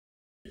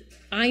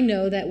I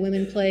know that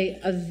women play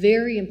a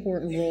very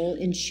important role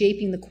in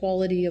shaping the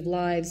quality of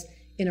lives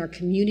in our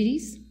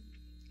communities,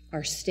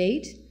 our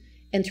state,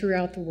 and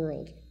throughout the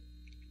world.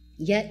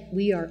 Yet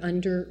we are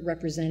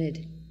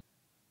underrepresented.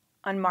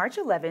 On March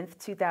 11,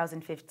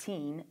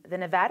 2015, the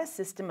Nevada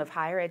System of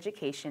Higher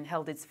Education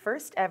held its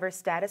first ever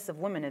Status of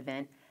Women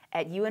event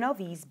at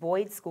UNLV's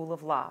Boyd School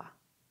of Law.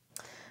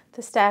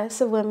 The Status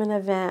of Women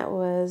event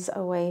was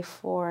a way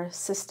for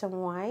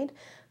system-wide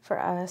for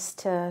us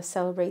to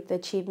celebrate the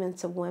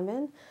achievements of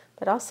women,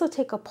 but also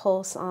take a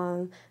pulse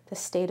on the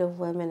state of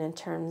women in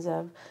terms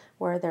of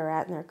where they're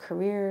at in their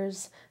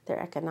careers, their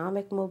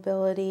economic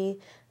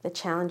mobility, the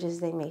challenges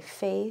they may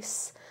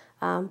face,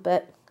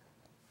 but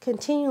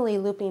continually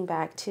looping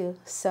back to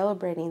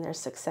celebrating their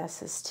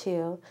successes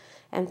too,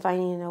 and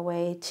finding a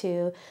way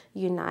to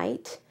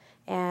unite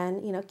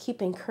and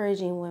keep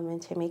encouraging women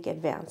to make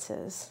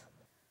advances.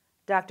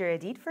 Dr.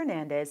 Edith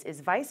Fernandez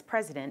is Vice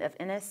President of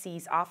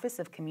NSC's Office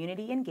of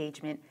Community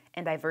Engagement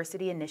and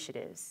Diversity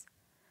Initiatives.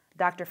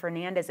 Dr.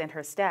 Fernandez and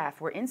her staff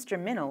were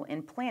instrumental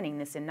in planning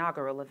this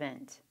inaugural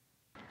event.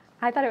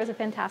 I thought it was a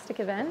fantastic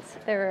event.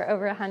 There were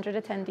over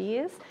 100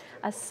 attendees.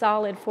 A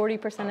solid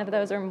 40% of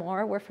those or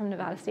more were from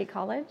Nevada State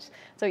College.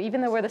 So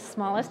even though we're the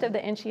smallest of the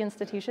NSC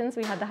institutions,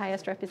 we had the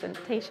highest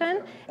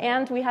representation,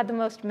 and we had the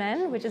most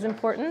men, which is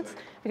important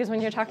because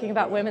when you're talking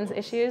about women's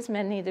issues,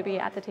 men need to be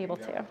at the table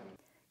too.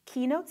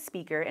 Keynote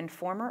speaker and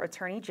former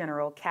Attorney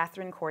General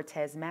Catherine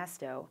Cortez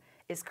Masto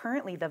is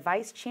currently the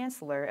Vice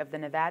Chancellor of the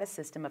Nevada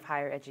System of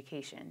Higher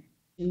Education.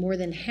 More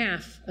than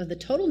half of the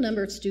total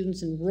number of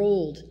students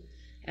enrolled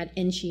at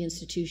NSC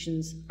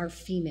institutions are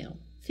female,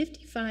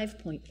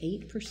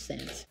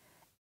 55.8%.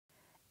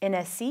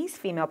 NSC's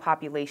female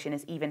population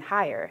is even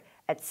higher,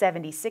 at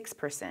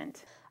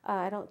 76%.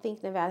 I don't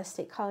think Nevada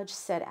State College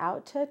set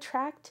out to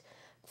attract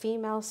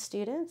female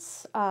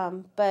students,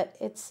 but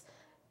it's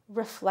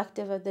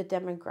reflective of the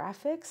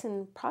demographics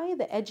and probably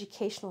the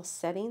educational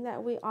setting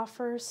that we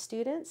offer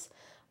students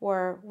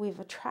where we've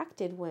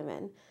attracted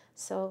women.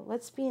 So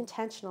let's be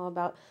intentional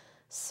about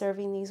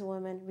serving these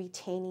women,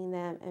 retaining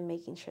them, and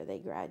making sure they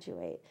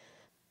graduate.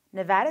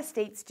 Nevada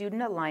State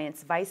Student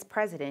Alliance Vice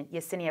President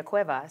Yesenia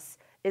Cuevas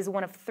is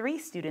one of 3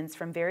 students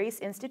from various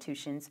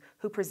institutions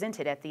who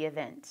presented at the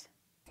event.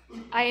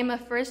 I am a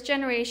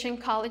first-generation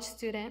college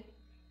student,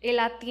 a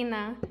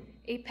Latina,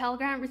 a Pell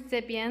Grant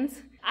recipient.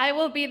 I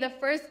will be the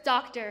first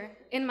doctor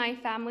in my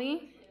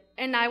family,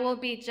 and I will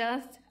be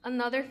just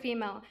another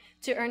female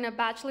to earn a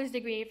bachelor's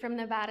degree from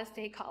Nevada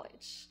State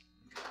College.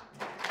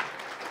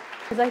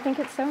 I think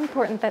it's so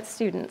important that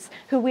students,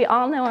 who we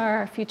all know are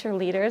our future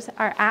leaders,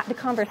 are at the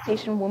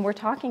conversation when we're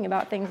talking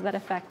about things that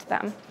affect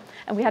them.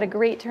 And we had a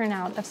great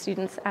turnout of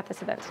students at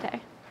this event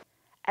today.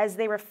 As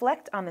they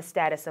reflect on the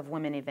Status of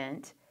Women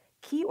event,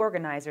 key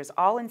organizers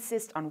all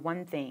insist on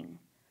one thing: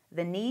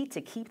 the need to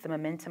keep the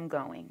momentum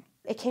going.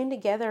 It came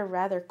together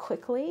rather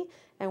quickly,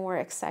 and we're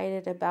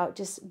excited about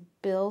just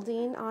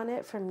building on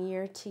it from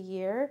year to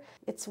year.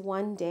 It's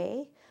one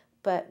day,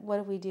 but what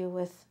do we do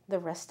with the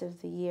rest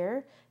of the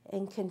year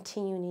and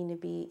continuing to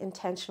be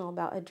intentional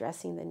about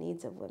addressing the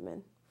needs of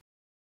women?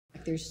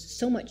 There's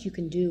so much you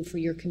can do for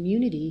your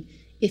community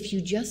if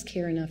you just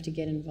care enough to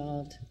get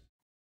involved.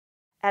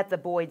 At the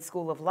Boyd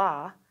School of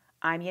Law,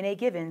 I'm Yene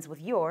Givens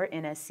with your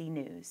NSC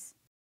News.